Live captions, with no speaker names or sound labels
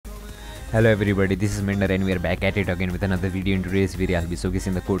Hello everybody, this is Mender and we are back at it again with another video. In today's video I'll be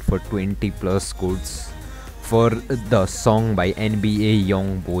showcasing the code for 20 plus codes for the song by NBA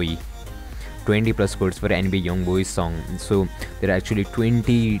YoungBoy. 20 plus codes for NBA YoungBoy's song. So there are actually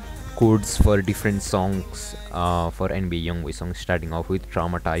 20 codes for different songs for NBA YoungBoy song, starting off with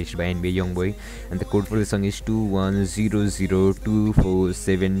Traumatized by NBA YoungBoy, and the code for the song is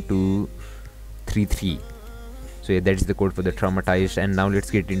 2100247233. So yeah, that's the code for the Traumatized. And now let's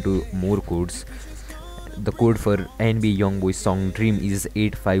get into more codes. The code for NBA YoungBoy song Dream is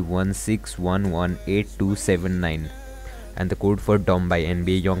 8516118279, and the code for Dom by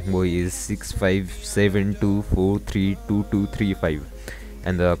NBA YoungBoy is 6572432235,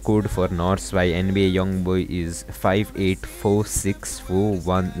 and the code for Norse by NBA YoungBoy is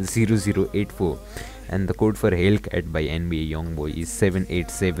 5846410084, and the code for Hellcat by NBA YoungBoy is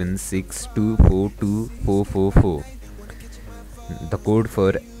 7876242444. The code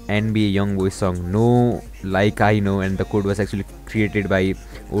for NBA YoungBoy song No Like I Know, and the code was actually created by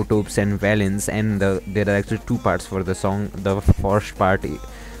Otopes and Valence, and there are actually two parts for the song. The first part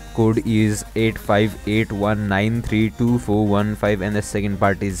code is 8581932415, and the second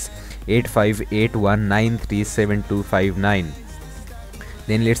part is 8581937259.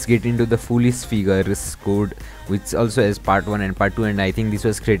 Then let's get into the Foolish Figures code, which also has part 1 and part 2, and I think this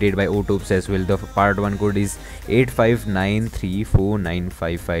was created by Otopes as well. The part 1 code is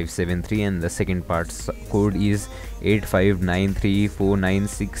 8593495573, and the second part code is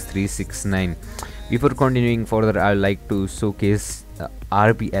 8593496369. Before continuing further, I would like to showcase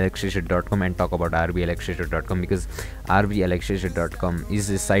rbelextrator.com and talk about rbelextrator.com, because rbelextrator.com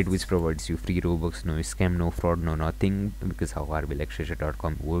is a site which provides you free Robux, no scam, no fraud, no nothing. Because how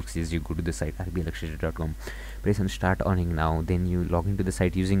rbelextrator.com works is, you go to the site rbelextrator.com, press on start earning now, then you log into the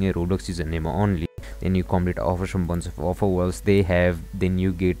site using a Roblox username only, then you complete offers from bunch of offer walls they have, then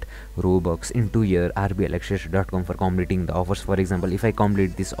you get Robux into your rbelextrator.com for completing the offers. For example, if I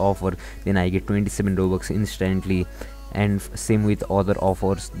complete this offer, then I get 27 Robux instantly, and same with other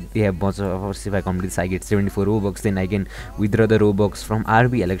offers, they have bunch of offers. If I complete this, I get 74 Robux, then I can withdraw the Robux from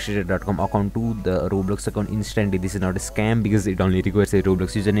rbelextrator.com account to the Roblox account instantly. This is not a scam because it only requires a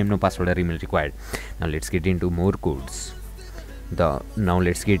Roblox username, no password or email required. Now let's get into more codes. Now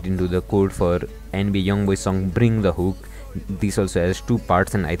let's get into the code for NBA YoungBoy song Bring the Hook. This also has two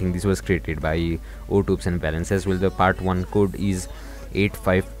parts, and I think this was created by Otopes and Balance as well. The part 1 code is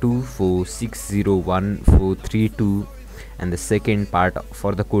 8524601432, and the second part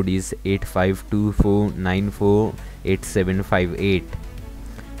for the code is 8524948758.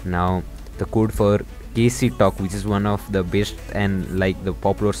 Now the code for KACEY Talk, which is one of the best and like the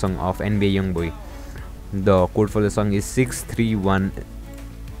popular song of NBA YoungBoy, the code for the song is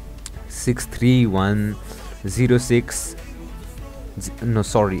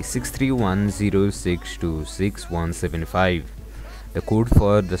The code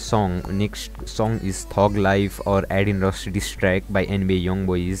for the next song is THUGLIFE or Add in Rusty Diss Track by NBA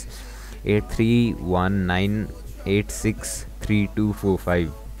YoungBoy is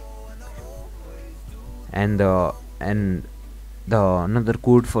 8319863245, and the another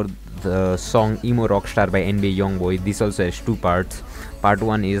code for the song Emo Rockstar by NBA YoungBoy. This also has two parts. Part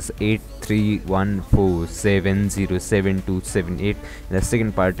 1 is 8314707278, and the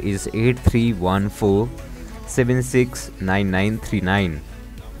second part is 8314769939.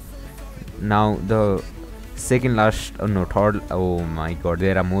 Now the second last third, oh my god,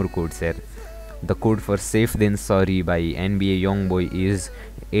 there are more codes here. The code for Safe Then Sorry by NBA YoungBoy is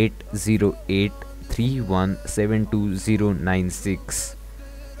 80831720096.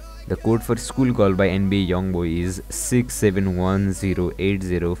 The code for Schoolgirl by NBA YoungBoy is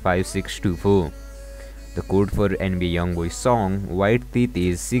 6710805624. The code for NBA YoungBoy song White Teeth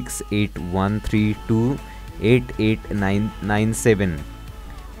is 6813288997,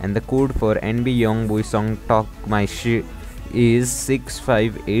 and the code for NBA YoungBoy song Talk My Shit is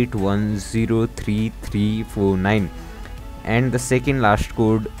 6581033349, and the second last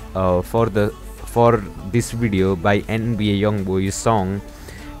code for this video by NBA YoungBoy song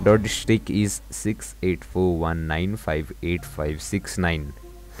Dot Stick is 6841958569,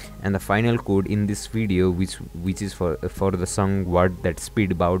 and the final code in this video, which is for the song What That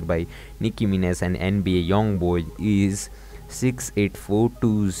Speedbout by Nicki Minaj and NBA YoungBoy, is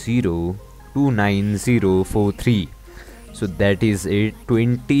 6842029043. So that is it,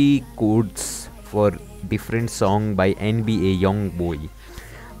 20 codes for different song by NBA YoungBoy.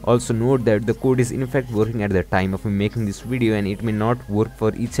 Also note that the code is in fact working at the time of me making this video, and it may not work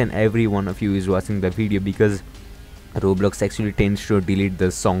for each and every one of you who is watching the video, because Roblox actually tends to delete the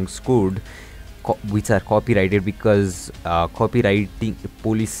song's code which are copyrighted, because copywriting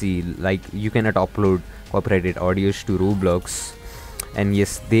policy, like you cannot upload copyrighted audios to Roblox. And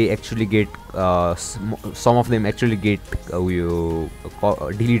yes, they actually get some of them actually get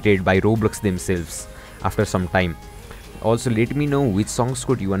deleted by Roblox themselves after some time. Also, let me know which songs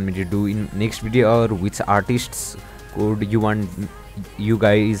could you want me to do in next video, or which artists could you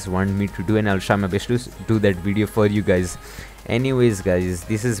guys want me to do, and I'll try my best to do that video for you guys. Anyways guys,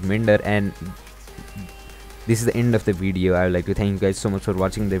 this is Mender, and this is the end of the video. I would like to thank you guys so much for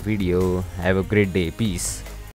watching the video. Have a great day. Peace.